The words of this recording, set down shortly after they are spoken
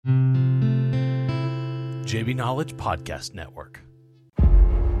JB Knowledge Podcast Network.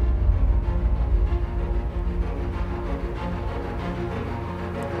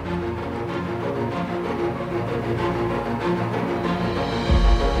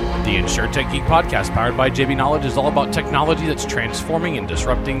 The InsurTech Geek podcast, powered by JB Knowledge, is all about technology that's transforming and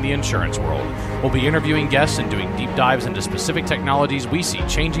disrupting the insurance world. We'll be interviewing guests and doing deep dives into specific technologies we see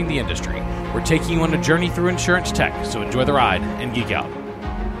changing the industry. We're taking you on a journey through insurance tech, so enjoy the ride and geek out.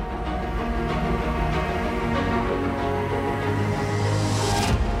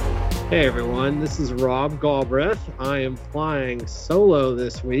 Hey everyone, this is Rob Galbraith. I am flying solo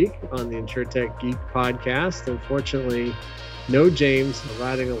this week on the InsurTech Geek podcast. Unfortunately, no James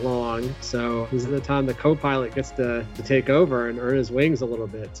riding along, so this is the time the co-pilot gets to take over and earn his wings a little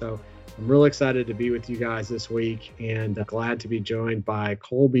bit. So I'm real excited to be with you guys this week and glad to be joined by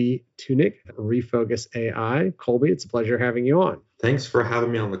Colby Tunick, Refocus AI. Colby, it's a pleasure having you on. Thanks for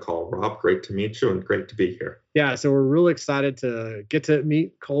having me on the call, Rob. Great to meet you and great to be here. Yeah, so we're really excited to get to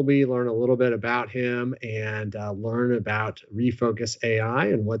meet Colby, learn a little bit about him, and learn about Refocus AI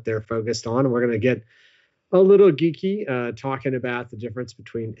and what they're focused on. And we're going to get a little geeky, talking about the difference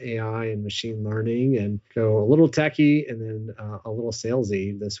between AI and machine learning, and go a little techie and then a little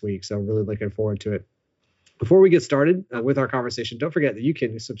salesy this week. So really looking forward to it. Before we get started with our conversation, don't forget that you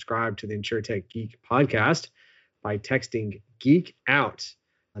can subscribe to the InsurTech Geek podcast by texting Geek Out.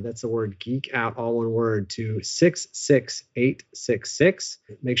 That's the word Geek Out, all one word, to 66866.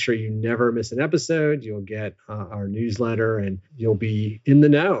 Make sure you never miss an episode. You'll get our newsletter and you'll be in the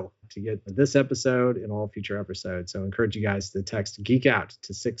know to get this episode and all future episodes. So I encourage you guys to text Geek Out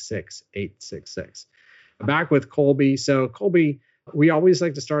to 66866. Back with Colby. So Colby, we always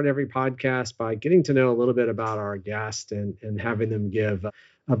like to start every podcast by getting to know a little bit about our guest and having them give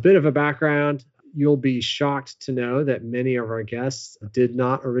a bit of a background. You'll be shocked to know that many of our guests did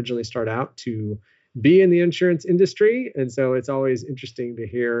not originally start out to be in the insurance industry. And so it's always interesting to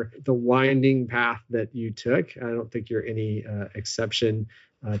hear the winding path that you took. I don't think you're any exception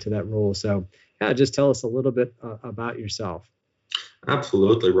to that rule. So yeah, just tell us a little bit about yourself.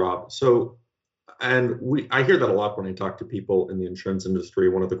 Absolutely, Rob. So, I hear that a lot when I talk to people in the insurance industry.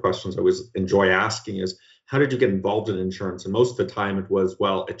 One of the questions I always enjoy asking is, how did you get involved in insurance? And most of the time it was,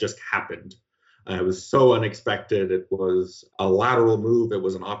 well, it just happened. It was so unexpected. It was a lateral move. It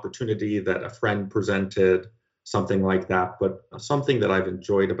was an opportunity that a friend presented, something like that. But something that I've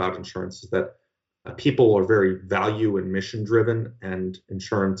enjoyed about insurance is that people are very value and mission driven, and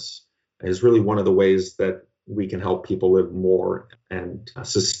insurance is really one of the ways that we can help people live more and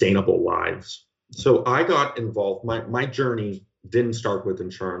sustainable lives. So I got involved. My journey didn't start with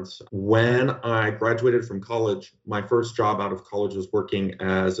insurance. When I graduated from college, my first job out of college was working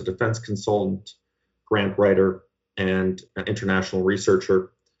as a defense consultant, grant writer, and international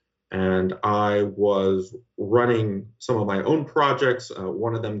researcher. And I was running some of my own projects.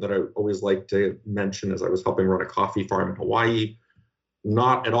 One of them that I always like to mention is I was helping run a coffee farm in Hawaii.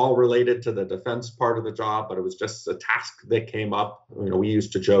 Not at all related to the defense part of the job, but it was just a task that came up. We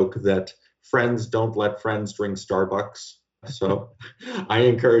used to joke that friends don't let friends drink Starbucks. So I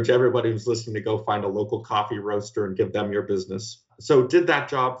encourage everybody who's listening to go find a local coffee roaster and give them your business. So did that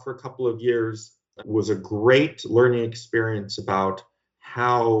job for a couple of years. It was a great learning experience about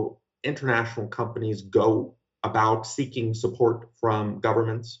how international companies go about seeking support from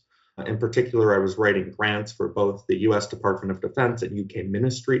governments. In particular, I was writing grants for both the US Department of Defense and UK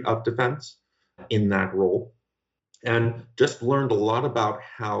Ministry of Defense in that role, and just learned a lot about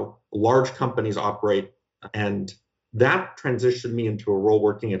how large companies operate. And that transitioned me into a role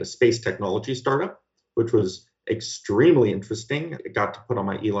working at a space technology startup, which was extremely interesting. I got to put on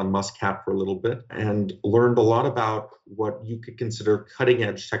my Elon Musk hat for a little bit and learned a lot about what you could consider cutting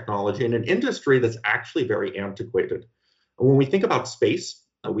edge technology in an industry that's actually very antiquated. And when we think about space,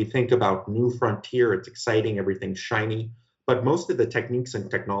 we think about new frontier. It's exciting, everything's shiny, but most of the techniques and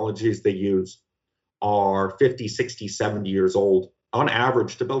technologies they use are 50, 60, 70 years old. On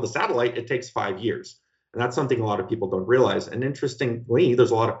average, to build a satellite, it takes 5 years. And that's something a lot of people don't realize. And interestingly,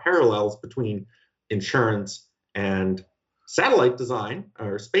 there's a lot of parallels between insurance and satellite design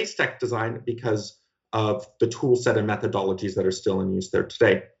or space tech design because of the tool set and methodologies that are still in use there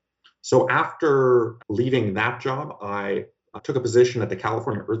today. So after leaving that job, I took a position at the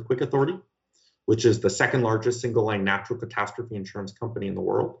California Earthquake Authority, which is the second largest single line natural catastrophe insurance company in the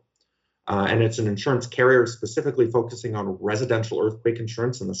world. And it's an insurance carrier specifically focusing on residential earthquake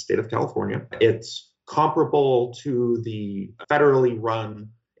insurance in the state of California. It's comparable to the federally run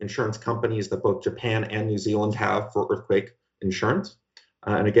insurance companies that both Japan and New Zealand have for earthquake insurance.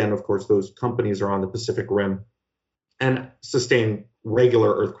 And again, of course, those companies are on the Pacific Rim and sustain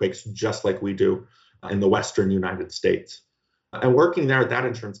regular earthquakes just like we do. in the Western United States. And working there at that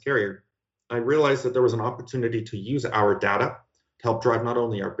insurance carrier, I realized that there was an opportunity to use our data to help drive not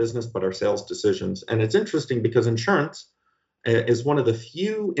only our business, but our sales decisions. And it's interesting because insurance is one of the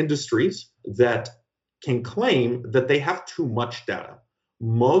few industries that can claim that they have too much data.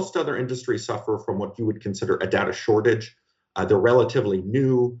 Most other industries suffer from what you would consider a data shortage. They're relatively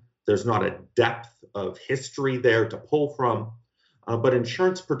new. There's not a depth of history there to pull from. But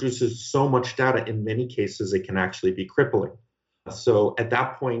insurance produces so much data, in many cases, it can actually be crippling. So at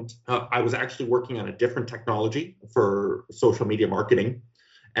that point, I was actually working on a different technology for social media marketing.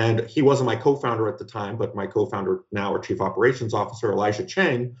 And he wasn't my co-founder at the time, but my co-founder now, our chief operations officer, Elijah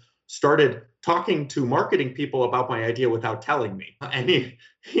Chang, started talking to marketing people about my idea without telling me. And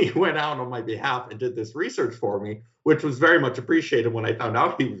he went out on my behalf and did this research for me, which was very much appreciated when I found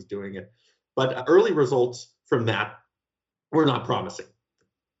out he was doing it. But early results from that were not promising.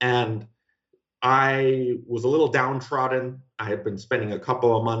 And I was a little downtrodden. I had been spending a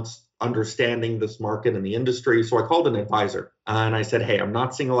couple of months understanding this market and the industry. So I called an advisor and I said, hey, I'm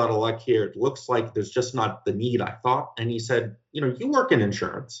not seeing a lot of luck here. It looks like there's just not the need I thought. And he said, you work in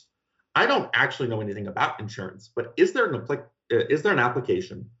insurance. I don't actually know anything about insurance, but is there an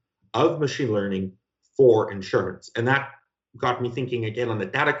application of machine learning for insurance? And that got me thinking again on the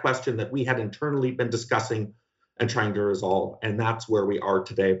data question that we had internally been discussing and trying to resolve. And that's where we are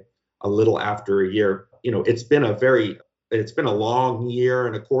today, a little after a year. It's been a long year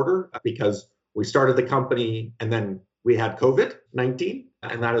and a quarter because we started the company and then we had COVID-19,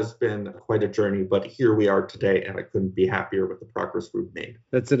 and that has been quite a journey. But here we are today, and I couldn't be happier with the progress we've made.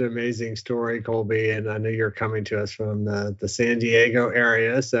 That's an amazing story, Colby. And I know you're coming to us from the San Diego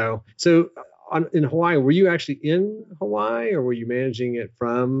area. So in Hawaii, were you actually in Hawaii or were you managing it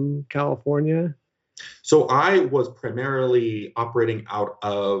from California? So I was primarily operating out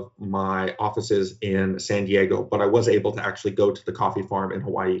of my offices in San Diego, but I was able to actually go to the coffee farm in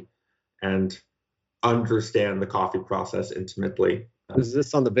Hawaii and understand the coffee process intimately. Was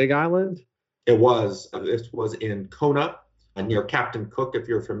this on the Big Island? It was. This was in Kona, near Captain Cook, if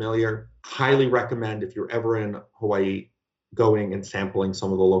you're familiar. Highly recommend if you're ever in Hawaii, going and sampling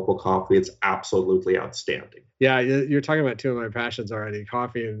some of the local coffee. It's absolutely outstanding. Yeah, you're talking about two of my passions already,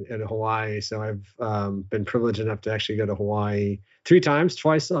 coffee and Hawaii. So I've been privileged enough to actually go to Hawaii 3 times,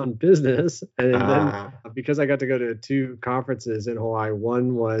 twice on business. And then because I got to go to 2 conferences in Hawaii,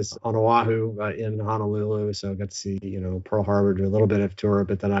 one was on Oahu in Honolulu. So I got to see, Pearl Harbor, do a little bit of tour,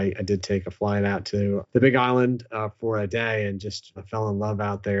 but then I did take a flight out to the Big Island for a day and just fell in love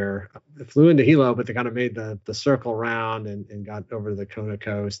out there. I flew into Hilo, but they kind of made the circle around and got over to the Kona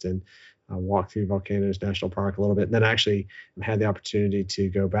coast and walked through Volcanoes National Park a little bit. And then actually had the opportunity to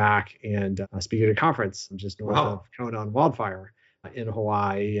go back and speak at a conference just north of Kona on wildfire in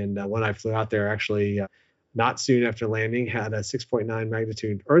Hawaii. And when I flew out there, actually not soon after landing, had a 6.9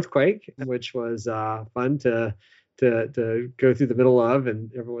 magnitude earthquake, which was fun to go through the middle of,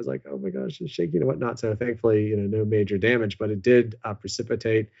 and everyone was like, oh my gosh, it's shaking and whatnot. So thankfully, no major damage, but it did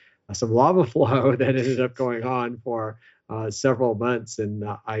precipitate some lava flow that ended up going on for several months. And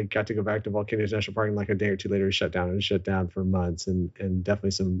I got to go back to Volcanoes National Park, and like a day or two later, it shut down. It shut down for months, and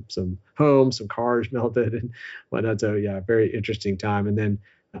definitely some homes, some cars melted and whatnot. So yeah, very interesting time. And then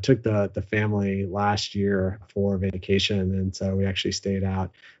I took the family last year for vacation, and so we actually stayed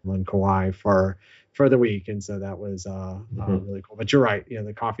out on Kauai for the week, and so that was really cool. But you're right,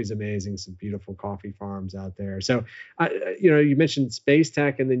 the coffee's amazing. Some beautiful coffee farms out there. So you mentioned space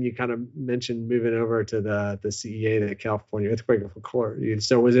tech, and then you kind of mentioned moving over to the CEA, the California Earthquake Alert.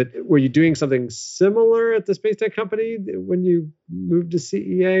 So were you doing something similar at the space tech company when you moved to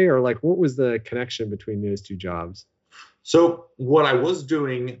CEA, or like what was the connection between those 2 jobs? So what I was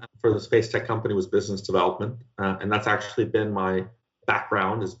doing for the space tech company was business development, and that's actually been my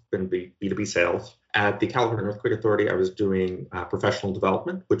background, has been B2B sales. At the California Earthquake Authority, I was doing professional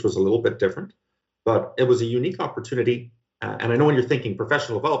development, which was a little bit different, but it was a unique opportunity. And I know when you're thinking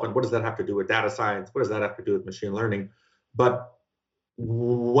professional development, what does that have to do with data science? What does that have to do with machine learning? But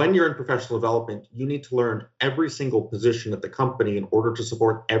when you're in professional development, you need to learn every single position at the company in order to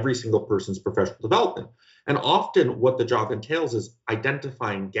support every single person's professional development. And often what the job entails is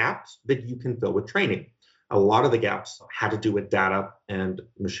identifying gaps that you can fill with training. A lot of the gaps had to do with data and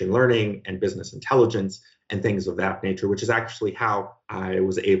machine learning and business intelligence and things of that nature, which is actually how I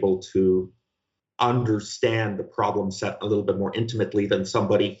was able to understand the problem set a little bit more intimately than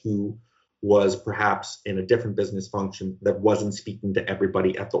somebody who was perhaps in a different business function that wasn't speaking to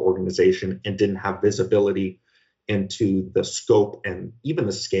everybody at the organization and didn't have visibility into the scope and even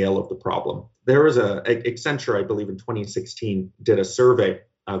the scale of the problem. There was Accenture, I believe in 2016, did a survey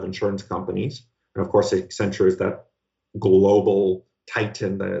of insurance companies And of course, Accenture is that global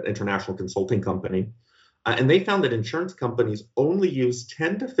titan, the international consulting company. And they found that insurance companies only use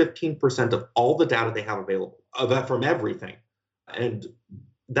 10 to 15% of all the data they have available from everything. And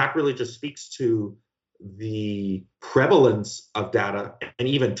that really just speaks to the prevalence of data and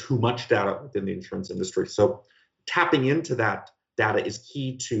even too much data within the insurance industry. So tapping into that data is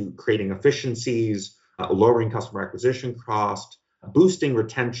key to creating efficiencies, lowering customer acquisition cost, boosting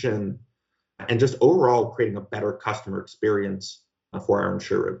retention, and just overall creating a better customer experience for our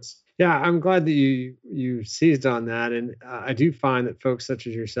insureds. Yeah, I'm glad that you seized on that. And I do find that folks such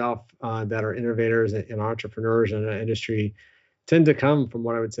as yourself that are innovators and entrepreneurs in an industry tend to come from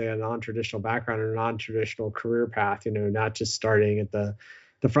what I would say a non-traditional background or a non-traditional career path, not just starting at the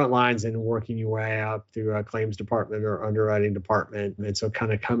front lines and working your way up through a claims department or underwriting department. And so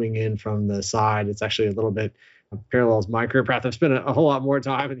kind of coming in from the side, it's actually a little bit parallels my career path. I've spent a whole lot more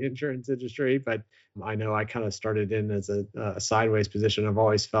time in the insurance industry, but I know I kind of started in as a sideways position. I've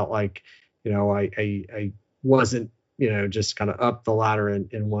always felt like, I wasn't, just kind of up the ladder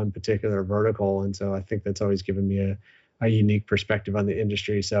in one particular vertical. And so I think that's always given me a unique perspective on the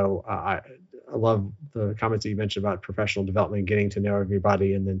industry. So I love the comments that you mentioned about professional development, getting to know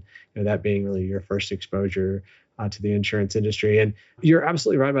everybody, and then that being really your first exposure to the insurance industry. And you're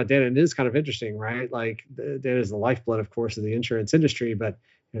absolutely right about data. And it is kind of interesting, right? Like the data is the lifeblood, of course, of the insurance industry, but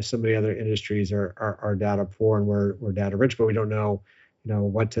so many other industries are data poor and we're data rich, but we don't know,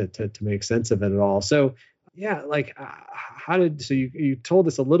 what to make sense of it at all. So yeah, like you told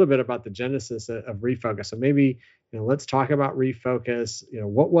us a little bit about the genesis of Refocus. So maybe, let's talk about Refocus.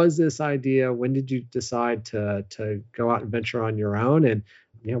 What was this idea? When did you decide to go out and venture on your own? And,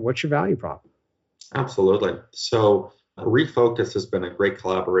 what's your value prop? Absolutely. So Refocus has been a great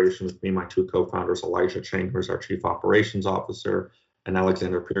collaboration with me and my two co-founders, Elijah Chang, who's our Chief Operations Officer, and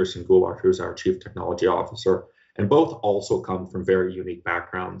Alexander Pearson Goulart, who's our Chief Technology Officer. And both also come from very unique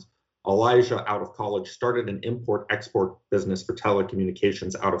backgrounds. Elijah, out of college, started an import-export business for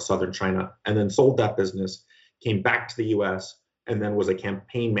telecommunications out of southern China, and then sold that business, came back to the US, and then was a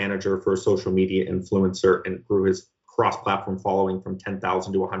campaign manager for a social media influencer and grew his cross-platform following from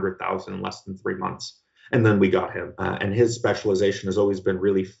 10,000 to 100,000 in less than 3 months. And then we got him. And his specialization has always been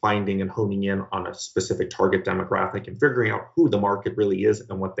really finding and honing in on a specific target demographic and figuring out who the market really is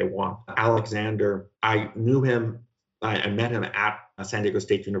and what they want. Alexander, I knew him, I met him at San Diego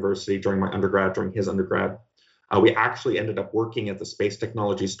State University during his undergrad. We actually ended up working at the space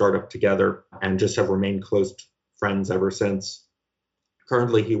technology startup together and just have remained close friends ever since.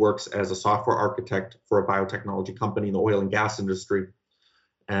 Currently, he works as a software architect for a biotechnology company in the oil and gas industry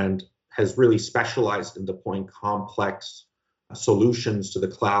and has really specialized in deploying complex solutions to the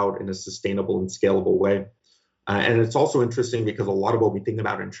cloud in a sustainable and scalable way. And it's also interesting because a lot of what we think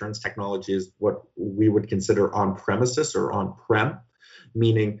about insurance technology is what we would consider on-premises or on-prem,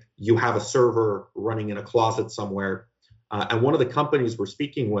 meaning you have a server running in a closet somewhere. And one of the companies we're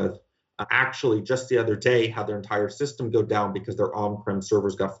speaking with actually just the other day had their entire system go down because their on-prem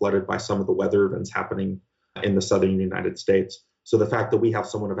servers got flooded by some of the weather events happening in the southern United States. So the fact that we have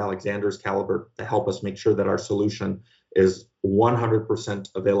someone of Alexander's caliber to help us make sure that our solution is 100%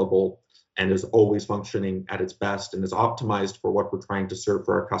 available and is always functioning at its best and is optimized for what we're trying to serve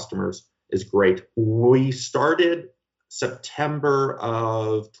for our customers is great. We started September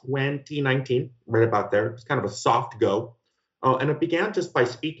of 2019, right about there. It's kind of a soft go. And it began just by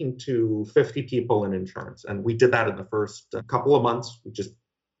speaking to 50 people in insurance. And we did that in the first couple of months. We just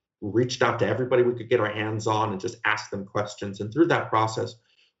reached out to everybody we could get our hands on and just asked them questions. And through that process,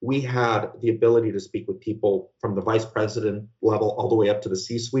 we had the ability to speak with people from the vice president level all the way up to the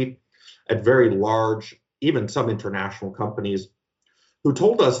C-suite at very large, even some international companies, who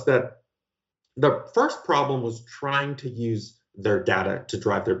told us that the first problem was trying to use their data to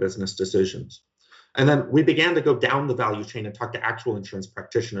drive their business decisions. And then we began to go down the value chain and talk to actual insurance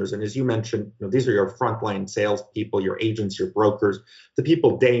practitioners. And as you mentioned, these are your frontline salespeople, your agents, your brokers, the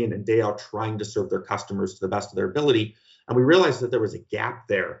people day in and day out trying to serve their customers to the best of their ability. And we realized that there was a gap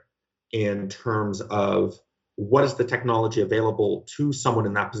there in terms of what is the technology available to someone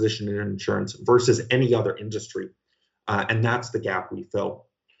in that position in insurance versus any other industry. And that's the gap we fill.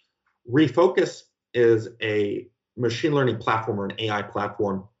 Refocus is a machine learning platform or an AI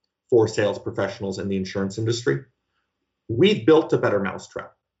platform for sales professionals in the insurance industry. We've built a better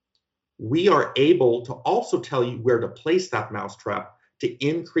mousetrap. We are able to also tell you where to place that mousetrap to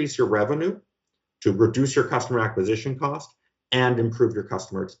increase your revenue, to reduce your customer acquisition cost, and improve your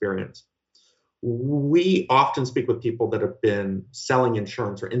customer experience. We often speak with people that have been selling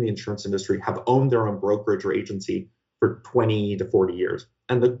insurance or in the insurance industry, have owned their own brokerage or agency for 20 to 40 years.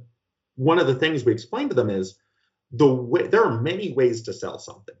 And the one of the things we explain to them is there are many ways to sell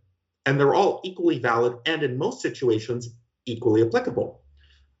something, and they're all equally valid and in most situations equally applicable.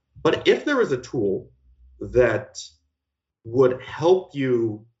 But if there is a tool that would help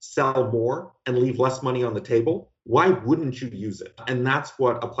you sell more and leave less money on the table, why wouldn't you use it? And that's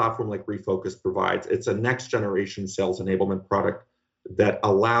what a platform like Refocus provides. It's a next generation sales enablement product that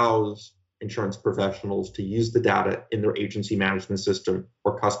allows insurance professionals to use the data in their agency management system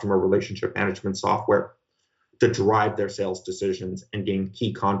or customer relationship management software to drive their sales decisions and gain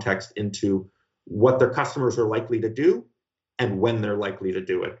key context into what their customers are likely to do and when they're likely to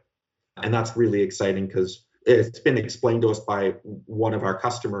do it. And that's really exciting because it's been explained to us by one of our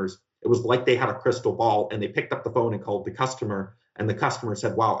customers. It was like they had a crystal ball and they picked up the phone and called the customer, and the customer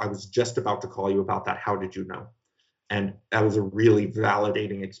said, "Wow, I was just about to call you about that. How did you know?" And that was a really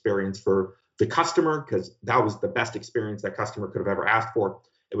validating experience for the customer because that was the best experience that customer could have ever asked for.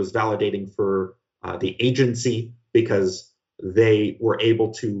 It was validating for the agency because they were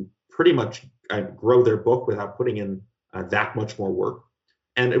able to pretty much grow their book without putting in that much more work.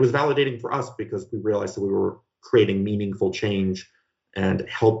 And it was validating for us because we realized that we were creating meaningful change and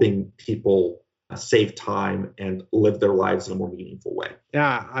helping people save time and live their lives in a more meaningful way.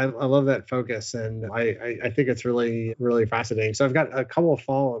 Yeah, I love that focus. And I think it's really, really fascinating. So I've got a couple of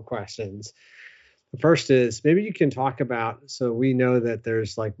follow-up questions. The first is maybe you can talk about, so we know that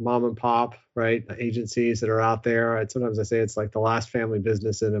there's like mom and pop, right, agencies that are out there. And sometimes I say it's like the last family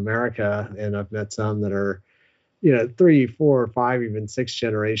business in America. And I've met some that are 3, 4, 5, even 6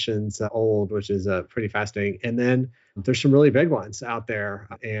 generations old, which is pretty fascinating. And then there's some really big ones out there,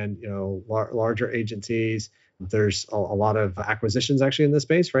 and larger agencies. There's a lot of acquisitions actually in the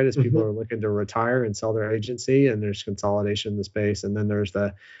space, right? As people are looking to retire and sell their agency, and there's consolidation in the space. And then there's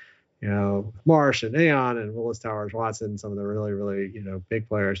the Marsh and Aon and Willis Towers Watson, some of the really, really big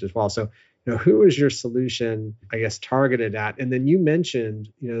players as well. So who is your solution, I guess, targeted at? And then you mentioned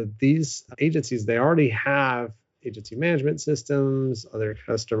these agencies, they already have agency management systems, other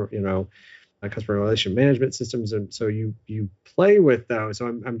customer relationship management systems, and so you play with those. So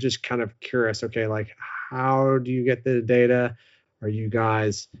I'm just kind of curious. Okay, like how do you get the data? Are you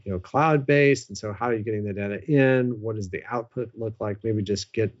guys cloud based? And so how are you getting the data in? What does the output look like? Maybe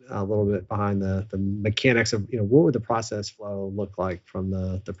just get a little bit behind the mechanics of what would the process flow look like from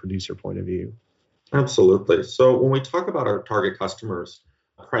the producer point of view? Absolutely. So when we talk about our target customers,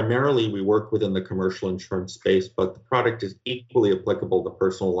 primarily we work within the commercial insurance space, but the product is equally applicable to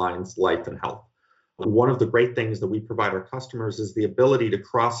personal lines, life, and health. One of the great things that we provide our customers is the ability to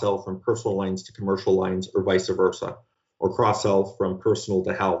cross-sell from personal lines to commercial lines or vice versa, or cross-sell from personal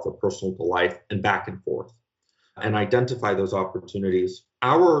to health or personal to life and back and forth, and identify those opportunities.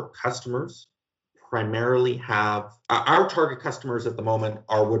 Our customers primarily have, our target customers at the moment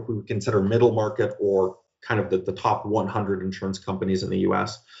are what we would consider middle market or kind of the top 100 insurance companies in the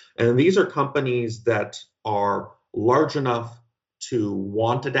US. And these are companies that are large enough to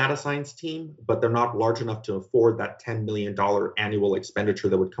want a data science team, but they're not large enough to afford that $10 million annual expenditure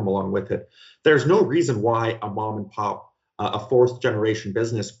that would come along with it. There's no reason why a mom and pop, a fourth generation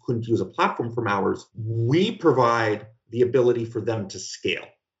business couldn't use a platform from ours. We provide the ability for them to scale.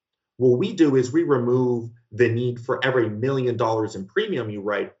 What we do is we remove the need for every $1 million in premium you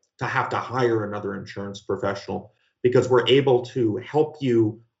write to have to hire another insurance professional, because we're able to help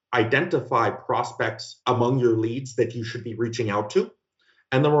you identify prospects among your leads that you should be reaching out to.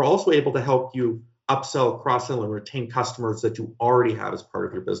 And then we're also able to help you upsell, cross-sell, and retain customers that you already have as part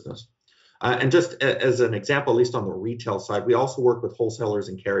of your business. And just as an example, at least on the retail side, we also work with wholesalers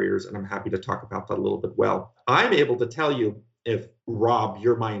and carriers, and I'm happy to talk about that a little bit. Well, I'm able to tell you, if Rob,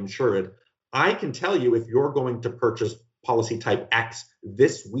 you're my insured, I can tell you if you're going to purchase policy type X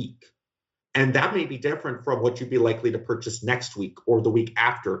this week. And that may be different from what you'd be likely to purchase next week or the week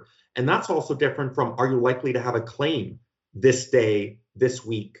after. And that's also different from, are you likely to have a claim this day, this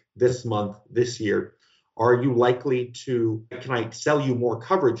week, this month, this year? Are you likely to, can I sell you more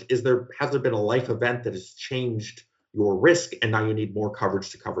coverage? Has there been a life event that has changed your risk and now you need more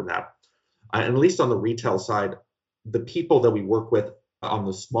coverage to cover that? And at least on the retail side, the people that we work with on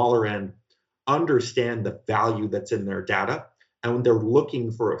the smaller end understand the value that's in their data, and they're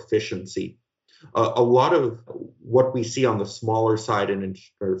looking for efficiency. A lot of what we see on the smaller side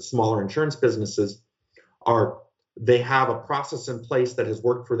or smaller insurance businesses are, they have a process in place that has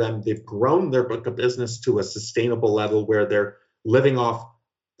worked for them. They've grown their book of business to a sustainable level where they're living off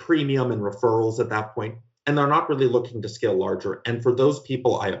premium and referrals at that point, and they're not really looking to scale larger. And for those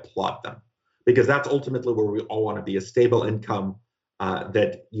people, I applaud them, because that's ultimately where we all want to be, a stable income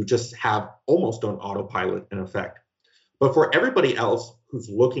that you just have almost on autopilot in effect. But for everybody else who's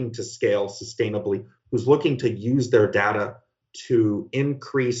looking to scale sustainably, who's looking to use their data to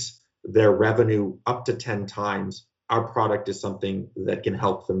increase their revenue up to 10 times, our product is something that can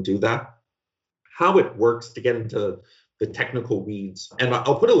help them do that. How it works, to get into the technical weeds, and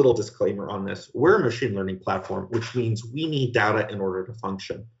I'll put a little disclaimer on this. We're a machine learning platform, which means we need data in order to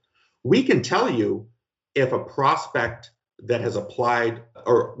function. We can tell you if a prospect that has applied,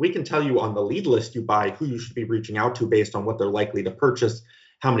 or we can tell you on the lead list you buy who you should be reaching out to based on what they're likely to purchase,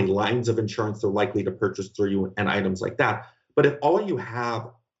 how many lines of insurance they're likely to purchase through you, and items like that. But if all you have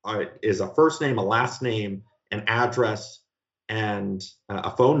is a first name, a last name, an address, and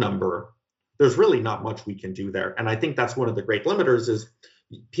a phone number, there's really not much we can do there. And I think that's one of the great limiters is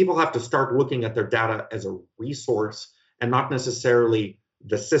people have to start looking at their data as a resource and not necessarily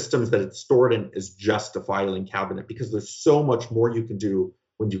the systems that it's stored in is just a filing cabinet, because there's so much more you can do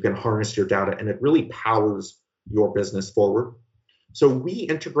when you can harness your data, and it really powers your business forward. So we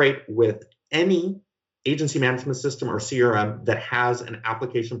integrate with any agency management system or CRM that has an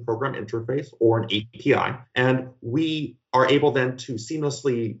application program interface or an API, and we are able then to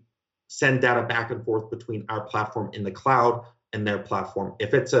seamlessly send data back and forth between our platform in the cloud and their platform.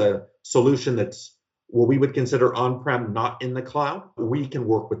 If it's a solution that's what we would consider on-prem, not in the cloud, we can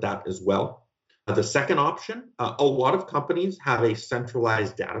work with that as well. The second option, a lot of companies have a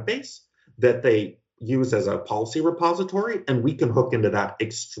centralized database that they use as a policy repository, and we can hook into that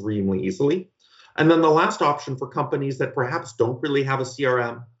extremely easily. And then the last option for companies that perhaps don't really have a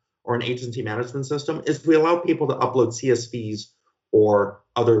CRM or an agency management system is we allow people to upload CSVs or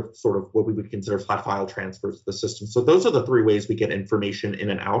other sort of what we would consider flat file transfers to the system. So those are the three ways we get information in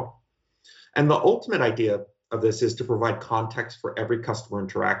and out. And the ultimate idea of this is to provide context for every customer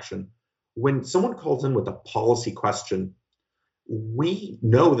interaction. When someone calls in with a policy question, we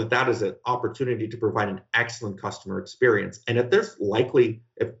know that that is an opportunity to provide an excellent customer experience. And if there's likely,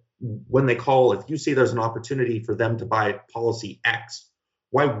 when they call, if you see there's an opportunity for them to buy policy X,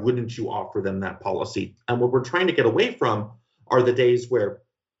 why wouldn't you offer them that policy? And what we're trying to get away from are the days where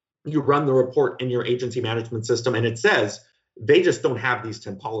you run the report in your agency management system and it says they just don't have these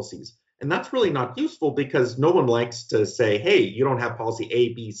 10 policies. And that's really not useful, because no one likes to say, hey, you don't have policy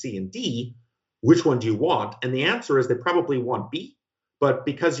A, B, C, and D. Which one do you want? And the answer is they probably want B, but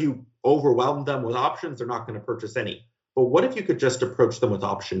because you overwhelm them with options, they're not going to purchase any. But what if you could just approach them with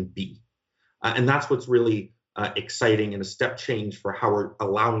option B? And that's what's really exciting and a step change for how we're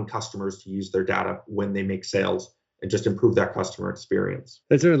allowing customers to use their data when they make sales and just improve that customer experience.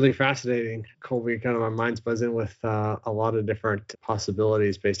 That's really fascinating, Colby. Kind of my mind's buzzing with a lot of different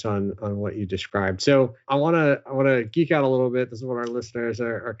possibilities based on what you described. So I want to geek out a little bit. This is what our listeners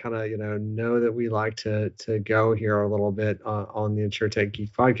are kind of know that we like to go here a little bit on the InsurTech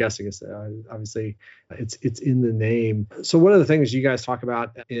Geek podcast. I guess obviously it's in the name. So one of the things you guys talk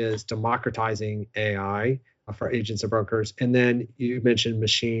about is democratizing AI for agents and brokers, and then you mentioned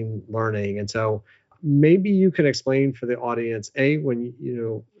machine learning, and so maybe you can explain for the audience,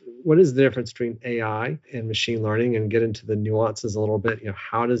 what is the difference between AI and machine learning, and get into the nuances a little bit.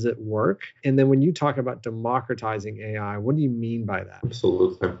 How does it work? And then when you talk about democratizing AI, what do you mean by that?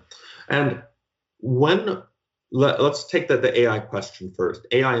 Absolutely. And let's take the AI question first.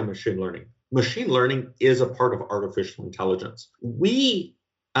 AI and machine learning. Machine learning is a part of artificial intelligence. We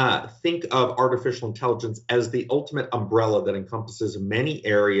think of artificial intelligence as the ultimate umbrella that encompasses many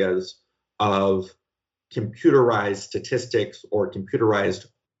areas of computerized statistics or computerized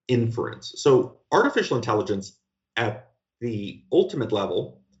inference. So artificial intelligence at the ultimate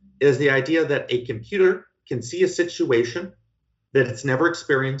level is the idea that a computer can see a situation that it's never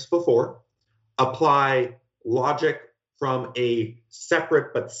experienced before, apply logic from a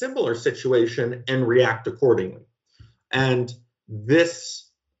separate but similar situation, and react accordingly. And this,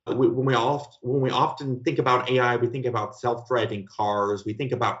 when we often think about AI, we think about self-driving cars, we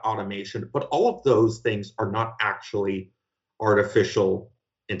think about automation, but all of those things are not actually artificial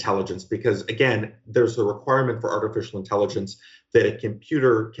intelligence, because again, there's a requirement for artificial intelligence that a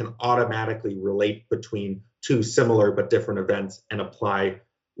computer can automatically relate between two similar but different events and apply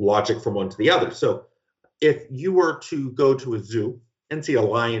logic from one to the other. So if you were to go to a zoo and see a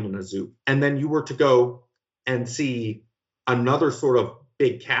lion in a zoo, and then you were to go and see another sort of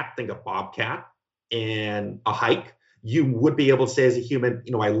big cat, think a bobcat, and a hike, you would be able to say as a human,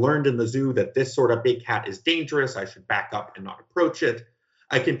 I learned in the zoo that this sort of big cat is dangerous. I should back up and not approach it.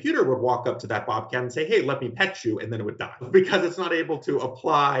 A computer would walk up to that bobcat and say, hey, let me pet you, and then it would die, because it's not able to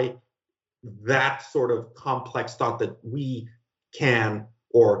apply that sort of complex thought that we can,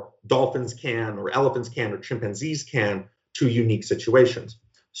 or dolphins can, or elephants can, or chimpanzees can, to unique situations.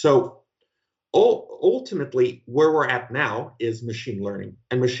 So Ultimately, where we're at now is machine learning.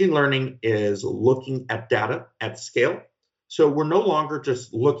 And machine learning is looking at data at scale. So we're no longer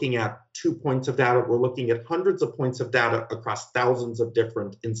just looking at 2 points of data. We're looking at hundreds of points of data across thousands of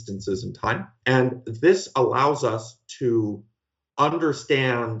different instances in time. And this allows us to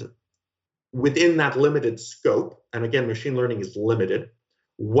understand within that limited scope, and again, machine learning is limited,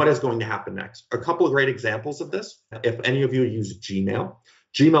 what is going to happen next. A couple of great examples of this, if any of you use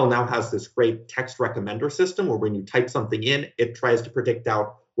Gmail now has this great text recommender system where when you type something in, it tries to predict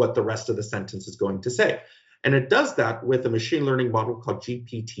out what the rest of the sentence is going to say. And it does that with a machine learning model called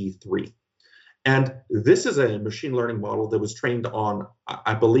GPT-3. And this is a machine learning model that was trained on,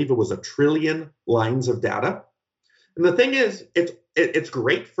 I believe it was 1 trillion lines of data. And the thing is, it's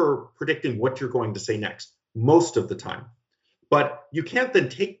great for predicting what you're going to say next, most of the time. But you can't then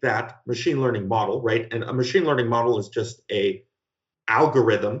take that machine learning model, right? And a machine learning model is just a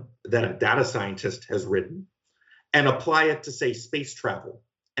algorithm that a data scientist has written and apply it to, say, space travel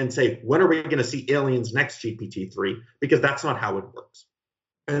and say, when are we going to see aliens next, GPT-3? Because that's not how it works.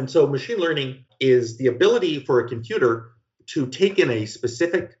 And so machine learning is the ability for a computer to take in a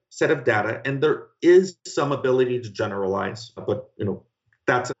specific set of data, and there is some ability to generalize, but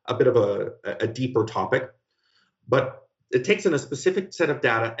that's a bit of a deeper topic. But it takes in a specific set of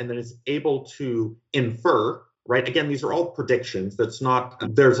data and then is able to infer, right? Again, these are all predictions.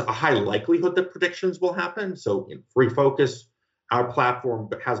 There's a high likelihood that predictions will happen. So in Free Focus, our platform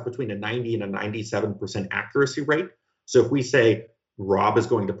has between a 90 and a 97% accuracy rate. So if we say Rob is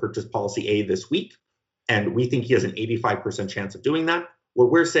going to purchase policy A this week, and we think he has an 85% chance of doing that, what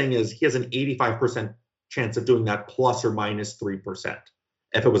we're saying is he has an 85% chance of doing that plus or minus 3%.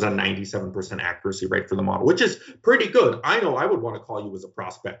 If it was a 97% accuracy rate for the model, which is pretty good. I know I would want to call you as a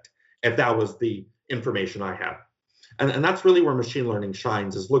prospect if that was the information I had. And that's really where machine learning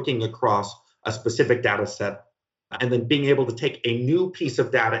shines, is looking across a specific data set and then being able to take a new piece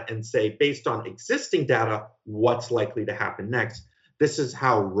of data and say, based on existing data, what's likely to happen next. This is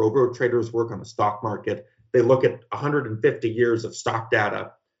how robo traders work on the stock market. They look at 150 years of stock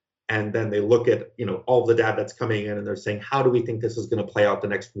data, and then they look at all the data that's coming in, and they're saying, how do we think this is going to play out the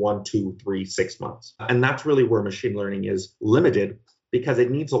next 1, 2, 3, 6 months? And that's really where machine learning is limited, because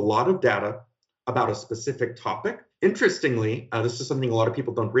it needs a lot of data about a specific topic. Interestingly, this is something a lot of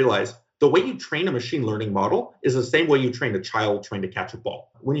people don't realize. The way you train a machine learning model is the same way you train a child trying to catch a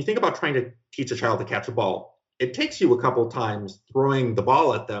ball. When you think about trying to teach a child to catch a ball, it takes you a couple of times throwing the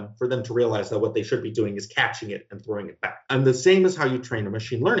ball at them for them to realize that what they should be doing is catching it and throwing it back. And the same is how you train a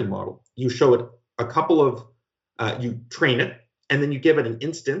machine learning model. You show it a couple of, you train it, and then you give it an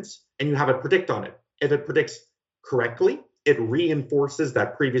instance, and you have it predict on it. If it predicts correctly, it reinforces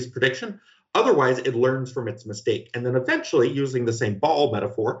that previous prediction. Otherwise, it learns from its mistake. And then eventually, using the same ball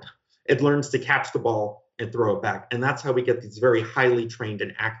metaphor, it learns to catch the ball and throw it back. And that's how we get these very highly trained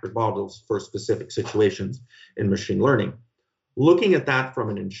and accurate models for specific situations in machine learning. Looking at that from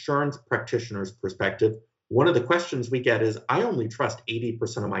an insurance practitioner's perspective, one of the questions we get is, I only trust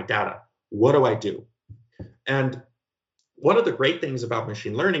 80% of my data. What do I do? And one of the great things about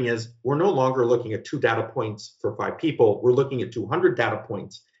machine learning is we're no longer looking at 2 data points for 5 people. We're looking at 200 data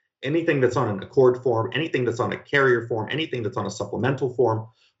points. Anything that's on an Accord form, anything that's on a carrier form, anything that's on a supplemental form,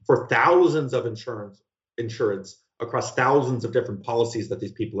 for thousands of insurance across thousands of different policies that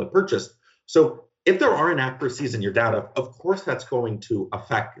these people have purchased. So if there are inaccuracies in your data, of course that's going to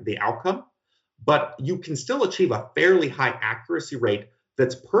affect the outcome, but you can still achieve a fairly high accuracy rate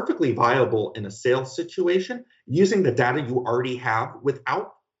that's perfectly viable in a sales situation using the data you already have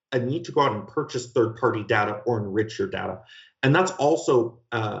without a need to go out and purchase third-party data or enrich your data. And that's also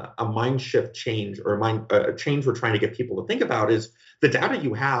a mind shift change, or a change we're trying to get people to think about, is the data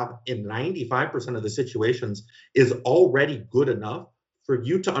you have in 95% of the situations is already good enough for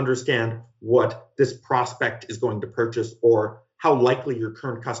you to understand what this prospect is going to purchase or how likely your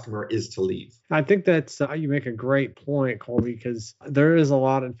current customer is to leave. I think that's, you make a great point, Colby, because there is a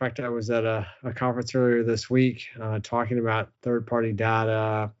lot. In fact, I was at a conference earlier this week talking about third-party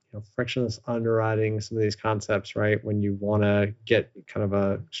data, frictionless underwriting, some of these concepts, right? When you want to get kind of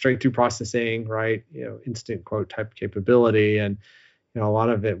a straight-through processing, right? Instant quote type capability. And, a lot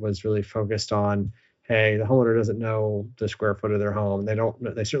of it was really focused on, hey, the homeowner doesn't know the square foot of their home.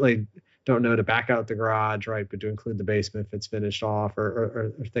 They certainly don't know to back out the garage, right? But to include the basement if it's finished off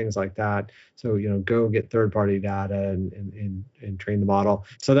or things like that. So, go get third-party data and train the model.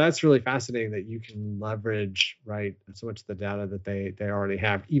 So that's really fascinating that you can leverage, right, so much of the data that they already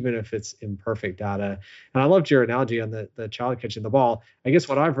have, even if it's imperfect data. And I loved your analogy on the child catching the ball. I guess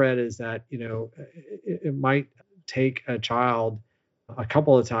what I've read is that, it might take a child a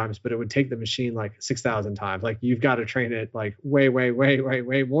couple of times, but it would take the machine like 6,000 times. Like you've got to train it like way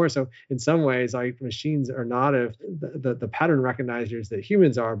more. So in some ways, like machines are not of the pattern recognizers that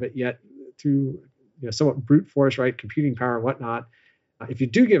humans are, but yet through somewhat brute force, right, computing power and whatnot, if you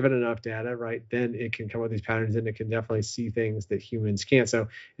do give it enough data, right, then it can come up with these patterns and it can definitely see things that humans can't. So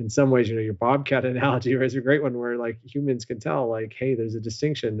in some ways, your Bobcat analogy is a great one where like humans can tell like, hey, there's a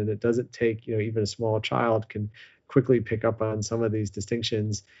distinction, and it doesn't take, even a small child can quickly pick up on some of these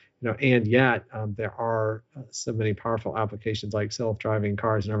distinctions, and yet there are so many powerful applications like self-driving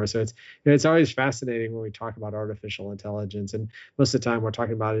cars and everything. So it's always fascinating when we talk about artificial intelligence, and most of the time we're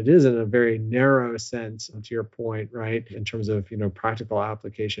talking about it is in a very narrow sense, to your point, right, in terms of practical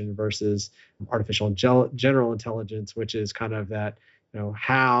application versus artificial general intelligence, which is kind of that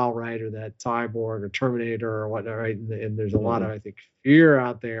HAL, right, or that cyborg or Terminator or whatnot, right, and there's a lot of, I think, fear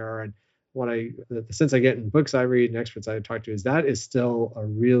out there. And the sense I get in books I read and experts I talk to is that is still a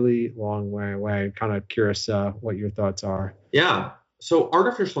really long way away. Kind of curious what your thoughts are. Yeah. So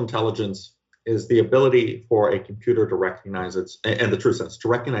artificial intelligence is the ability for a computer to recognize in the true sense, to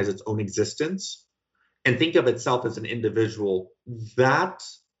recognize its own existence and think of itself as an individual. That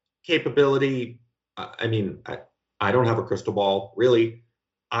capability, I don't have a crystal ball, really.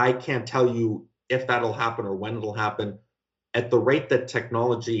 I can't tell you if that'll happen or when it'll happen. At the rate that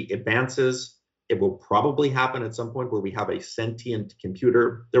technology advances, it will probably happen at some point where we have a sentient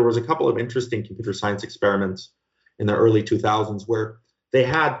computer. There was a couple of interesting computer science experiments in the early 2000s where they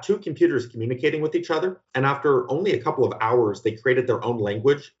had two computers communicating with each other. And after only a couple of hours, they created their own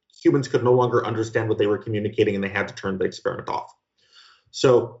language. Humans could no longer understand what they were communicating, and they had to turn the experiment off.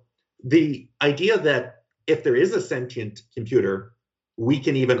 So the idea that if there is a sentient computer, we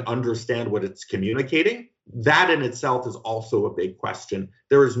can even understand what it's communicating, that in itself is also a big question.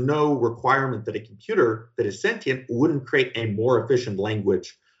 There is no requirement that a computer that is sentient wouldn't create a more efficient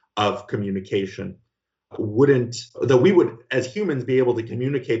language of communication. That we would, as humans, be able to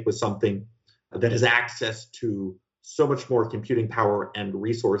communicate with something that has access to so much more computing power and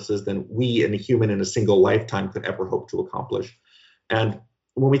resources than we and a human in a single lifetime could ever hope to accomplish. And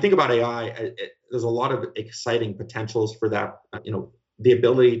when we think about AI, there's a lot of exciting potentials for that. The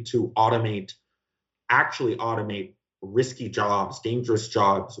ability to actually automate risky jobs, dangerous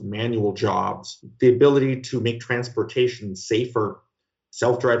jobs, manual jobs, the ability to make transportation safer,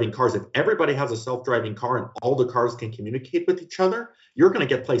 self-driving cars. If everybody has a self-driving car and all the cars can communicate with each other, you're going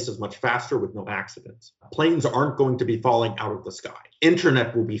to get places much faster with no accidents. Planes aren't going to be falling out of the sky.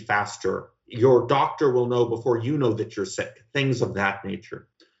 Internet will be faster. Your doctor will know before you know that you're sick, things of that nature.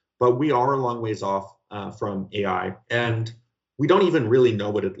 But we are a long ways off from AI. And we don't even really know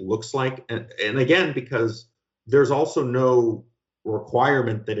what it looks like. And again, because there's also no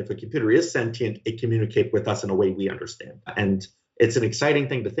requirement that if a computer is sentient, it communicate with us in a way we understand. And it's an exciting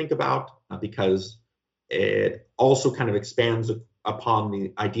thing to think about because it also kind of expands upon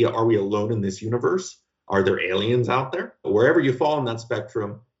the idea, are we alone in this universe? Are there aliens out there? Wherever you fall in that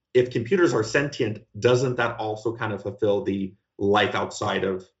spectrum, if computers are sentient, doesn't that also kind of fulfill the life outside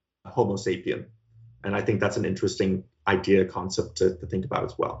of Homo sapien? And I think that's an interesting idea, concept to think about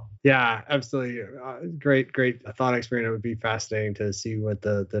as well. Yeah, absolutely. Great thought experiment. It would be fascinating to see what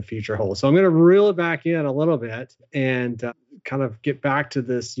the future holds. So I'm going to reel it back in a little bit and kind of get back to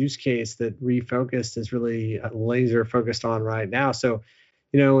this use case that Refocused is really laser focused on right now. So,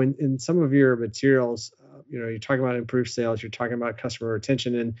 in some of your materials, you're talking about improved sales, you're talking about customer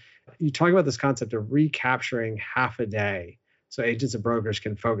retention, and you talk about this concept of recapturing half a day. So agents and brokers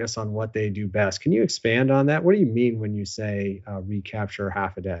can focus on what they do best. Can you expand on that? What do you mean when you say recapture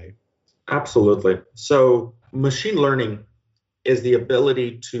half a day? Absolutely. So machine learning is the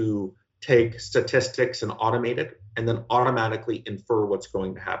ability to take statistics and automate it and then automatically infer what's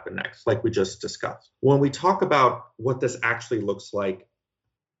going to happen next, like we just discussed. When we talk about what this actually looks like,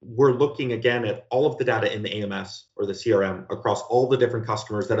 we're looking again at all of the data in the AMS or the CRM across all the different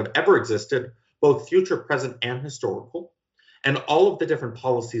customers that have ever existed, both future, present, and historical, and all of the different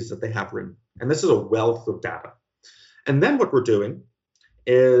policies that they have written. And this is a wealth of data. And then what we're doing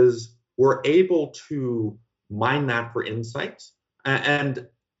is we're able to mine that for insights and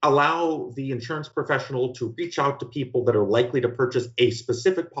allow the insurance professional to reach out to people that are likely to purchase a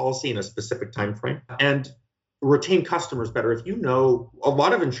specific policy in a specific time frame and retain customers better. If a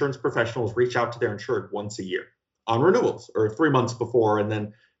lot of insurance professionals reach out to their insured once a year on renewals or 3 months before, and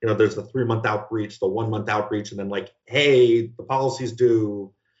then there's the 3-month outreach, the 1-month outreach, and then hey, the policy's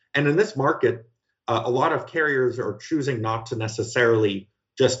due. And in this market, a lot of carriers are choosing not to necessarily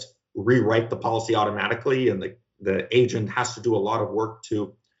just rewrite the policy automatically, and the agent has to do a lot of work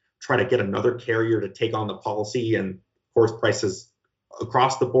to try to get another carrier to take on the policy. And of course, prices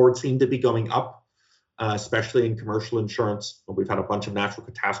across the board seem to be going up, especially in commercial insurance. We've had a bunch of natural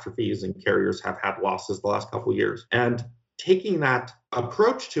catastrophes and carriers have had losses the last couple of years. And taking that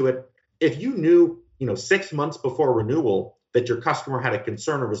approach to it, if you knew, 6 months before renewal that your customer had a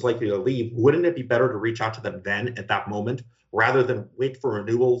concern or was likely to leave, wouldn't it be better to reach out to them then at that moment rather than wait for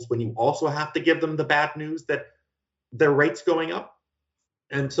renewals when you also have to give them the bad news that their rate's going up?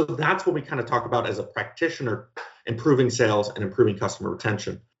 And so that's what we kind of talk about as a practitioner, improving sales and improving customer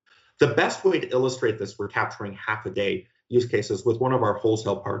retention. The best way to illustrate this, we're capturing half a day use cases with one of our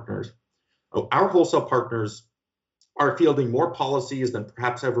wholesale partners. Our wholesale partners are fielding more policies than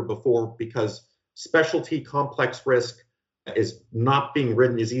perhaps ever before because specialty complex risk is not being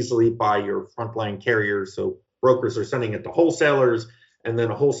written as easily by your frontline carriers. So brokers are sending it to wholesalers, and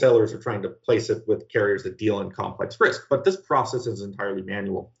then wholesalers are trying to place it with carriers that deal in complex risk. But this process is entirely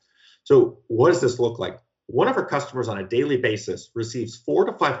manual. So what does this look like? One of our customers on a daily basis receives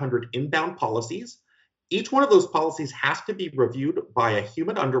 400 to 500 inbound policies. Each one of those policies has to be reviewed by a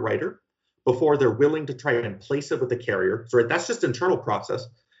human underwriter before they're willing to try and place it with the carrier. So that's just internal process.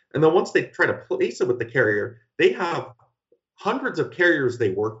 And then once they try to place it with the carrier, they have hundreds of carriers they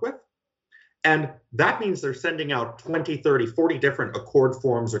work with. And that means they're sending out 20, 30, 40 different Accord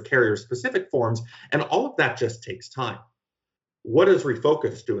forms or carrier-specific forms, and all of that just takes time. What does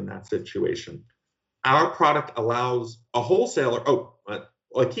Refocus do in that situation? Our product allows a wholesaler,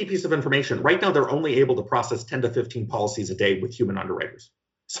 a key piece of information. Right now, they're only able to process 10 to 15 policies a day with human underwriters.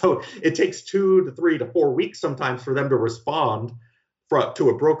 So it takes 2 to 3 to 4 weeks sometimes for them to respond to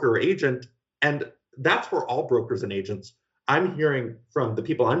a broker or agent. And that's for all brokers and agents. I'm hearing from the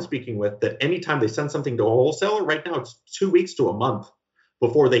people I'm speaking with that anytime they send something to a wholesaler, right now it's 2 weeks to a month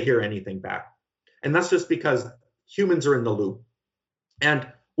before they hear anything back. And that's just because humans are in the loop. And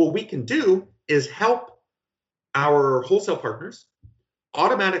what we can do is help our wholesale partners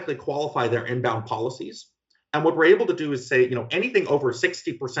automatically qualify their inbound policies. And what we're able to do is say, anything over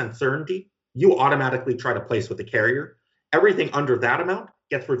 60% certainty, you automatically try to place with the carrier. Everything under that amount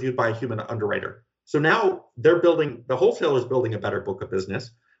gets reviewed by a human underwriter. So now the wholesaler's building a better book of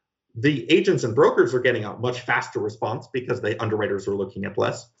business. The agents and brokers are getting a much faster response because the underwriters are looking at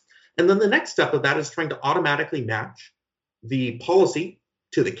less. And then the next step of that is trying to automatically match the policy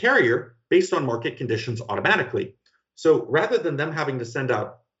to the carrier based on market conditions automatically. So rather than them having to send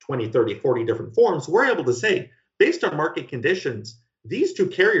out 20, 30, 40 different forms, we're able to say, based on market conditions, these two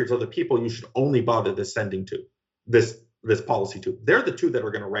carriers are the people you should only bother sending to this policy to. They're the two that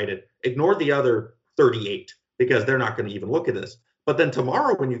are going to write it. Ignore the other 38 because they're not going to even look at this. But then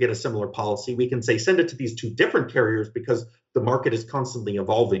tomorrow when you get a similar policy, we can say send it to these two different carriers because the market is constantly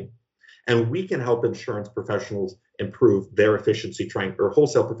evolving. And we can help insurance professionals improve their efficiency or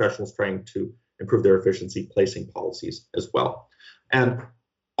wholesale professionals trying to improve their efficiency placing policies as well. And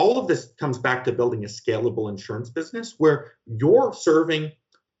all of this comes back to building a scalable insurance business where you're serving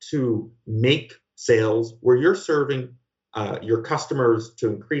to make sales, where you're serving your customers to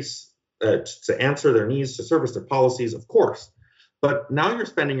increase, to answer their needs, to service their policies, of course. But now you're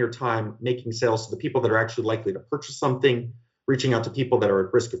spending your time making sales to the people that are actually likely to purchase something, reaching out to people that are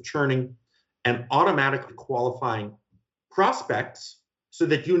at risk of churning, and automatically qualifying prospects so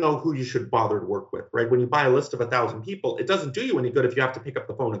that you know who you should bother to work with, right? When you buy a list of 1,000 people, it doesn't do you any good if you have to pick up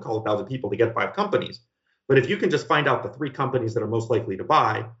the phone and call 1,000 people to get 5 companies. But if you can just find out the 3 companies that are most likely to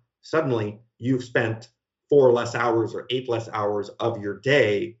buy, suddenly you've spent 4 less hours or 8 less hours of your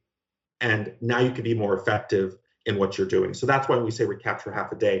day, and now you can be more effective in what you're doing. So that's why we say we capture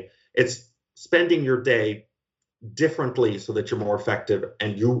half a day. It's spending your day differently so that you're more effective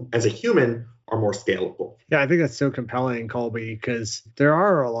and you as a human are more scalable. Yeah, I think that's so compelling, Colby, because there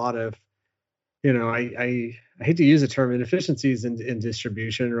are a lot of, I hate to use the term inefficiencies in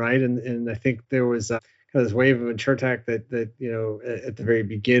distribution, right? And I think there was kind of this wave of InsurTech that at the very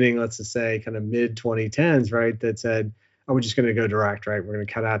beginning, let's just say kind of mid 2010s, right, that said, oh, we're just going to go direct, right? We're going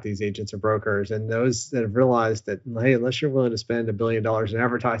to cut out these agents or brokers. And those that have realized that, hey, unless you're willing to spend $1 billion in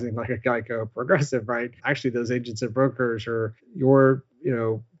advertising like a Geico Progressive, right? Actually, those agents and brokers are your,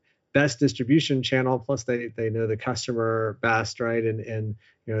 best distribution channel. Plus they know the customer best, right? And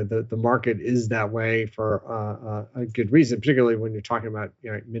the market is that way for a good reason, particularly when you're talking about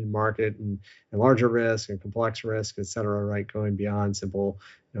mid-market and larger risk and complex risk, et cetera, right? Going beyond simple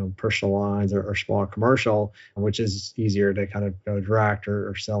personal lines or small commercial, which is easier to kind of go direct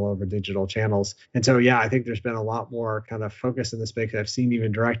or sell over digital channels. And so, yeah, I think there's been a lot more kind of focus in this space. I've seen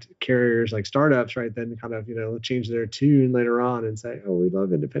even direct carriers like startups, right, then kind of, change their tune later on and say, oh, we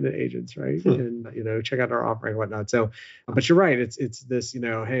love independent agents, right? And, check out our offering and whatnot. So, but you're right. It's this,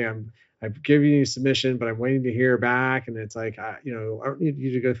 hey, I've given you submission, but I'm waiting to hear back. And it's like, I don't need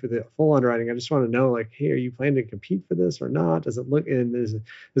you to go through the full underwriting. I just want to know, like, hey, are you planning to compete for this or not? Does it look, and there's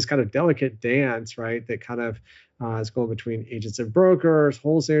this kind of delicate dance, right? That kind of is going between agents and brokers,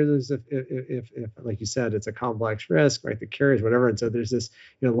 wholesalers, if like you said, it's a complex risk, right? The carriers, whatever. And so there's this,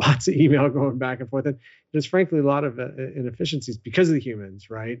 lots of email going back and forth. And there's frankly a lot of inefficiencies because of the humans,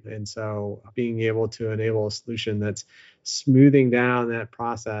 right? And so being able to enable a solution that's smoothing down that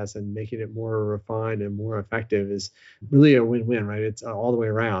process and making it more refined and more effective is really a win-win, right? It's all the way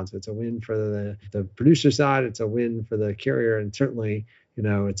around. So it's a win for the producer side, it's a win for the carrier, and certainly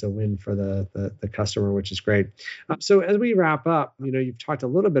it's a win for the customer, which is great. So as we wrap up, you've talked a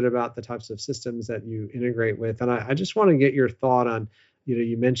little bit about the types of systems that you integrate with, and I just want to get your thought on,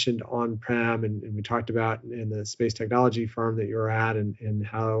 you mentioned on-prem, and we talked about in the space technology firm that you're at, and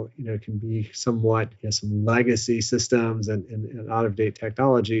how it can be somewhat some legacy systems and out-of-date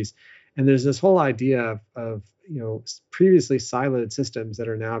technologies. And there's this whole idea of previously siloed systems that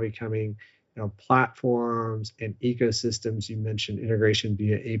are now becoming platforms and ecosystems. You mentioned integration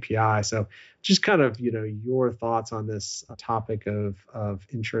via API. So just kind of, your thoughts on this topic of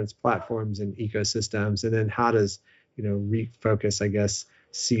insurance platforms and ecosystems, and then how does, Refocus, I guess,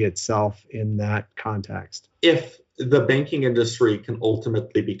 see itself in that context? If the banking industry can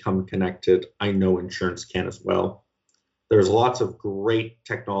ultimately become connected, I know insurance can as well. There's lots of great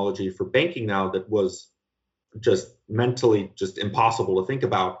technology for banking now that was just mentally just impossible to think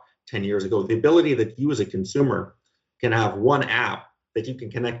about 10 years ago. The ability that you as a consumer can have one app that you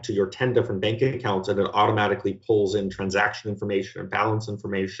can connect to your 10 different bank accounts, and it automatically pulls in transaction information and balance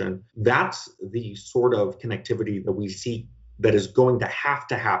information. That's the sort of connectivity that we see that is going to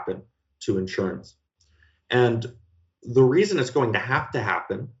happen to insurance. And the reason it's going to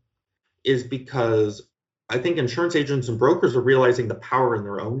happen is because I think insurance agents and brokers are realizing the power in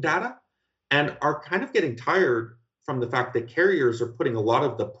their own data and are kind of getting tired from the fact that carriers are putting a lot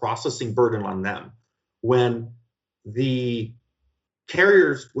of the processing burden on them. When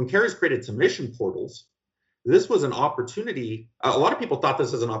carriers created submission portals, this was an opportunity. A lot of people thought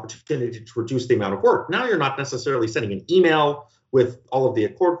this was an opportunity to reduce the amount of work. Now you're not necessarily sending an email with all of the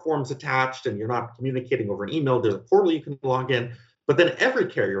Accord forms attached, and you're not communicating over an email. There's a portal you can log in. But then every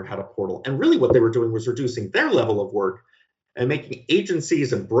carrier had a portal. And really what they were doing was reducing their level of work and making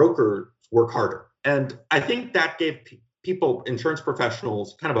agencies and brokers work harder. And I think that gave people, insurance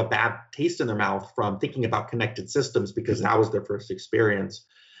professionals, kind of a bad taste in their mouth from thinking about connected systems, because that was their first experience.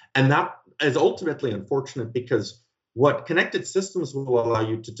 And that is ultimately unfortunate, because what connected systems will allow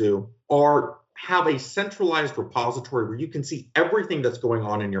you to do are have a centralized repository where you can see everything that's going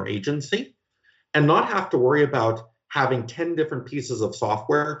on in your agency and not have to worry about having 10 different pieces of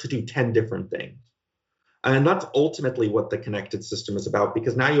software to do 10 different things. And that's ultimately what the connected system is about,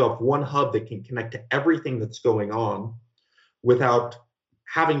 because now you have one hub that can connect to everything that's going on without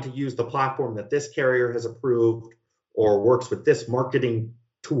having to use the platform that this carrier has approved or works with this marketing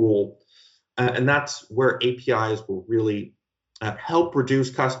tool. And that's where APIs will really help reduce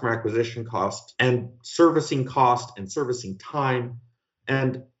customer acquisition cost and servicing time.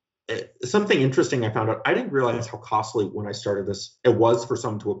 And something interesting I found out, I didn't realize how costly when I started this it was for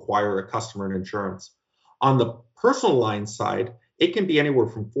someone to acquire a customer in insurance. On the personal line side, it can be anywhere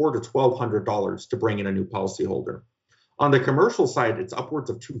from $400 to $1,200 to bring in a new policyholder. On the commercial side, it's upwards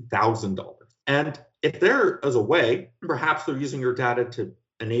of $2,000. And if there is a way, perhaps they're using your data to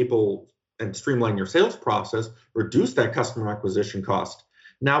enable and streamline your sales process, reduce that customer acquisition cost.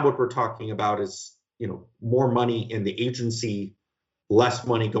 Now what we're talking about is, more money in the agency, less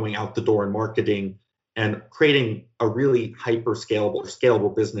money going out the door in marketing, and creating a really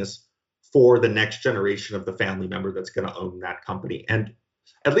scalable business for the next generation of the family member that's going to own that company. And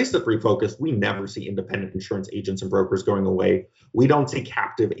at least at Refocus, we never see independent insurance agents and brokers going away. We don't see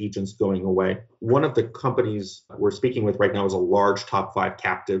captive agents going away. One of the companies we're speaking with right now is a large top 5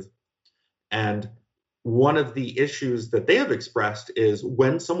 captive. And one of the issues that they have expressed is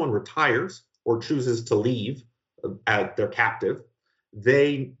when someone retires or chooses to leave at their captive,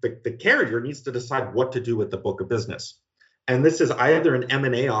 the carrier needs to decide what to do with the book of business. And this is either an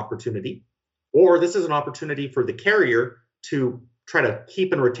M&A opportunity, or this is an opportunity for the carrier to try to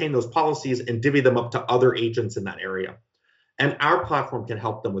keep and retain those policies and divvy them up to other agents in that area. And our platform can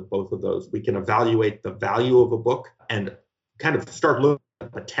help them with both of those. We can evaluate the value of a book and kind of start looking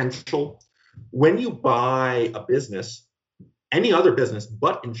at potential. When you buy a business, any other business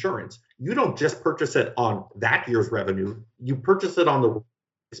but insurance, you don't just purchase it on that year's revenue. You purchase it on the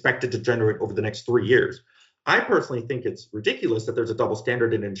expected to generate over the next 3 years. I personally think it's ridiculous that there's a double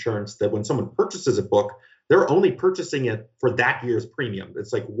standard in insurance that when someone purchases a book, they're only purchasing it for that year's premium.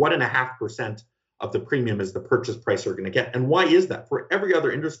 It's like 1.5% of the premium is the purchase price they're going to get. And why is that? For every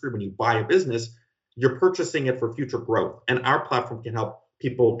other industry, when you buy a business, you're purchasing it for future growth. And our platform can help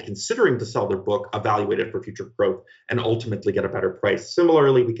people considering to sell their book evaluate it for future growth and ultimately get a better price.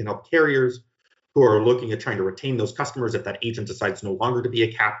 Similarly, we can help carriers who are looking at trying to retain those customers if that agent decides no longer to be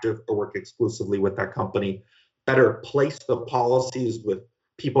a captive or work exclusively with that company, better place the policies with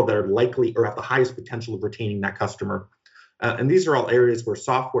people that are likely or have the highest potential of retaining that customer. And these are all areas where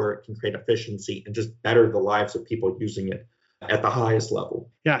software can create efficiency and just better the lives of people using it at the highest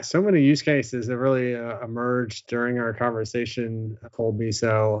level. Yeah, so many use cases have really emerged during our conversation, Colby.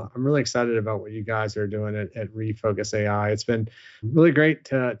 So I'm really excited about what you guys are doing at Refocus AI. It's been really great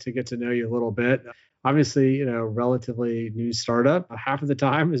to get to know you a little bit. Obviously, relatively new startup. Half of the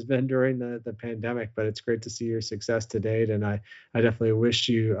time has been during the pandemic, but it's great to see your success to date. And I definitely wish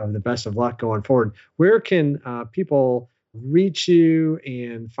you the best of luck going forward. Where can people reach you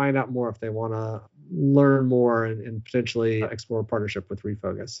and find out more if they want to learn more and potentially explore a partnership with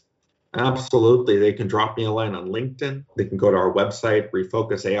Refocus? Absolutely. They can drop me a line on LinkedIn. They can go to our website,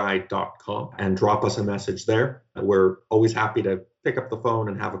 refocusai.com, and drop us a message there. We're always happy to pick up the phone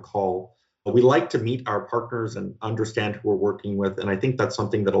and have a call. We like to meet our partners and understand who we're working with. And I think that's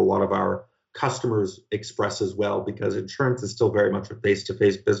something that a lot of our customers express as well, because insurance is still very much a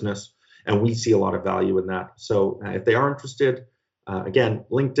face-to-face business. And we see a lot of value in that. So if they are interested, again,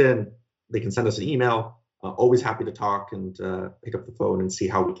 LinkedIn, they can send us an email. Always happy to talk and pick up the phone and see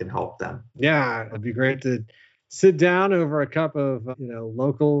how we can help them. Yeah, it'd be great to sit down over a cup of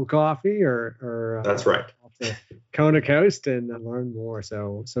local coffee or that's right. Kona Coast and learn more.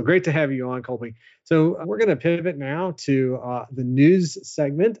 So great to have you on, Colby. So we're going to pivot now to the news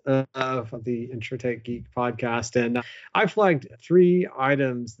segment of the InsurTech Geek podcast. And I flagged 3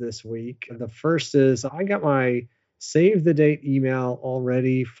 items this week. The first is I got my save the date email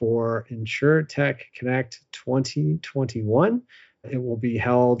already for InsurTech Connect 2021. It will be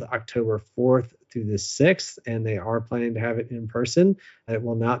held October 4th through the 6th, and they are planning to have it in person. It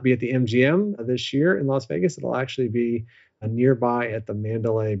will not be at the MGM this year in Las Vegas. It'll actually be nearby at the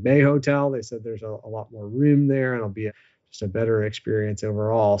Mandalay Bay Hotel. They said there's a lot more room there, and it'll be just a better experience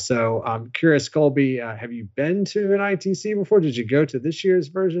overall. So I'm curious, Colby, have you been to an ITC before? Did you go to this year's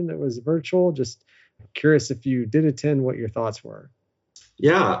version that was virtual? Just curious if you did attend, what your thoughts were.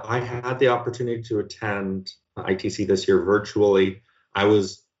 Yeah, I had the opportunity to attend ITC this year virtually. I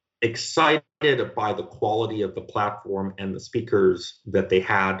was excited by the quality of the platform and the speakers that they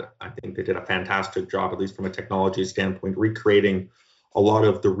had. I think they did a fantastic job, at least from a technology standpoint, recreating a lot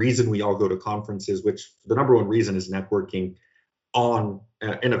of the reason we all go to conferences, which the number one reason is networking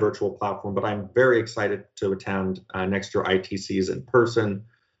in a virtual platform. But I'm very excited to attend next year ITCs in person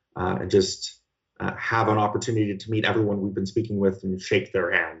and just have an opportunity to meet everyone we've been speaking with and shake their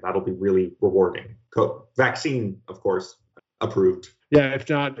hand. That'll be really rewarding. Vaccine, of course, approved. Yeah, if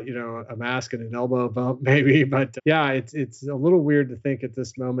not, a mask and an elbow bump maybe. But yeah, it's a little weird to think at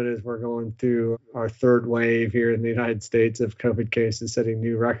this moment as we're going through our 3rd wave here in the United States of COVID cases, setting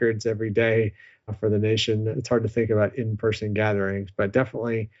new records every day for the nation. It's hard to think about in-person gatherings, but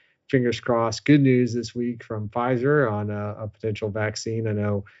definitely fingers crossed. Good news this week from Pfizer on a potential vaccine. I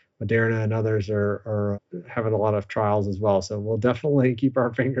know Moderna and others are having a lot of trials as well. So we'll definitely keep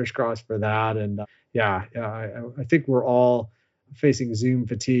our fingers crossed for that. And I think we're all facing Zoom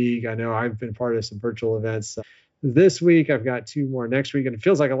fatigue. I know I've been part of some virtual events this week. I've got 2 more next week. And it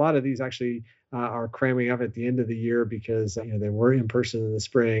feels like a lot of these actually are cramming up at the end of the year because they were in person in the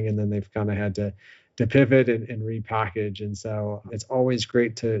spring and then they've kind of had to pivot and repackage. And so it's always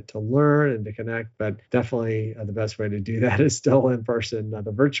great to learn and to connect, but definitely the best way to do that is still in person.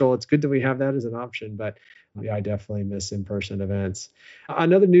 The virtual, it's good that we have that as an option, but I definitely miss in-person events.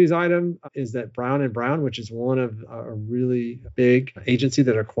 Another news item is that Brown & Brown, which is one of a really big agency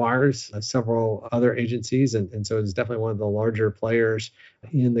that acquires several other agencies. And so it's definitely one of the larger players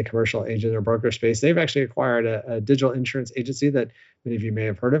in the commercial agent or broker space. They've actually acquired a digital insurance agency that many of you may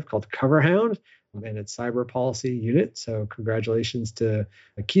have heard of called CoverHound and its cyber policy unit. So congratulations to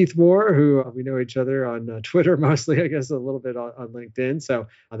Keith Moore, who we know each other on Twitter, mostly, I guess, a little bit on LinkedIn. So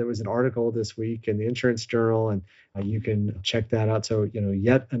there was an article this week in the Insurance Journal, and you can check that out. So,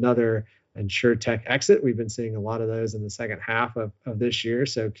 yet another InsurTech exit. We've been seeing a lot of those in the second half of this year.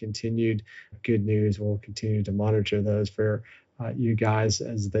 So continued good news. We'll continue to monitor those for you guys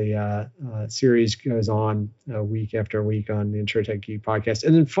as the series goes on week after week on the InsurTech Geek podcast.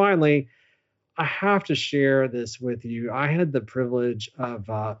 And then finally, I have to share this with you. I had the privilege of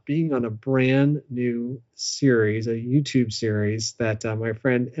being on a brand new series, a YouTube series that my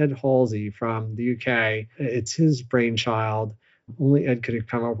friend Ed Halsey from the UK, it's his brainchild. Only Ed could have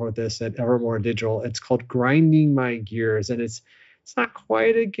come up with this at Evermore Digital. It's called Grinding My Gears, and it's not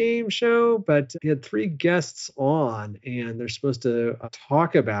quite a game show, but he had 3 guests on, and they're supposed to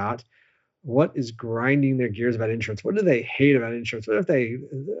talk about what is grinding their gears about insurance. What do they hate about insurance? What if they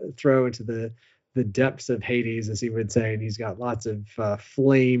throw into the depths of Hades, as he would say, and he's got lots of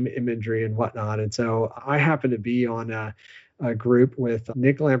flame imagery and whatnot. And so I happen to be on a group with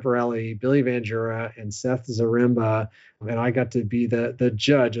Nick Lamparelli, Billy Van Jura, and Seth Zaremba, and I got to be the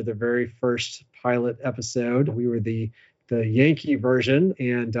judge of the very first pilot episode. We were the Yankee version,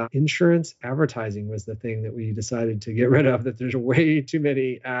 and insurance advertising was the thing that we decided to get rid of, that there's way too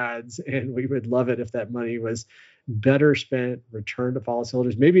many ads, and we would love it if that money was better spent, returned to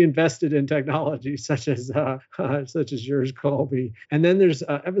policyholders, maybe invested in technology such as yours, Colby. And then there's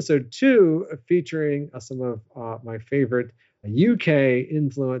episode 2 featuring some of my favorite UK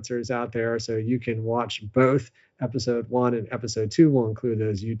influencers out there. So you can watch both episode 1 and episode 2. We'll include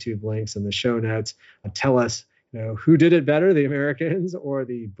those YouTube links in the show notes. Tell us, who did it better, the Americans or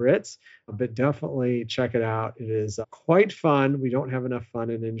the Brits? But definitely check it out. It is quite fun. We don't have enough fun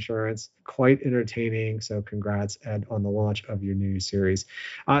in insurance. Quite entertaining. So congrats, Ed, on the launch of your new series.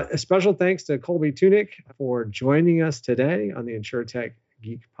 A special thanks to Colby Tunick for joining us today on the InsurTech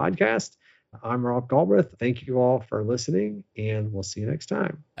Geek podcast. I'm Rob Galbraith. Thank you all for listening, and we'll see you next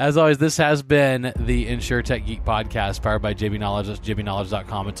time. As always, this has been the InsurTech Geek podcast powered by JB Knowledge. That's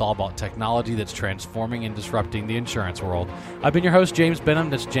jbknowledge.com. It's all about technology that's transforming and disrupting the insurance world. I've been your host, James Benham.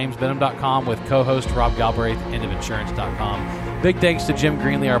 That's jamesbenham.com, with co-host Rob Galbraith, endofinsurance.com. Big thanks to Jim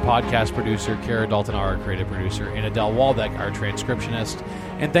Greenlee, our podcast producer, Kara Dalton, our creative producer, and Adele Waldeck, our transcriptionist.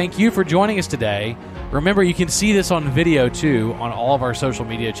 And thank you for joining us today. Remember, you can see this on video, too, on all of our social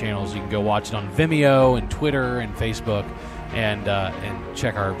media channels. You can go watch it on Vimeo and Twitter and Facebook and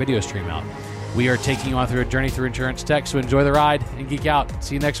check our video stream out. We are taking you on through a journey through insurance tech, so enjoy the ride and geek out.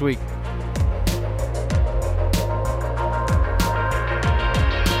 See you next week.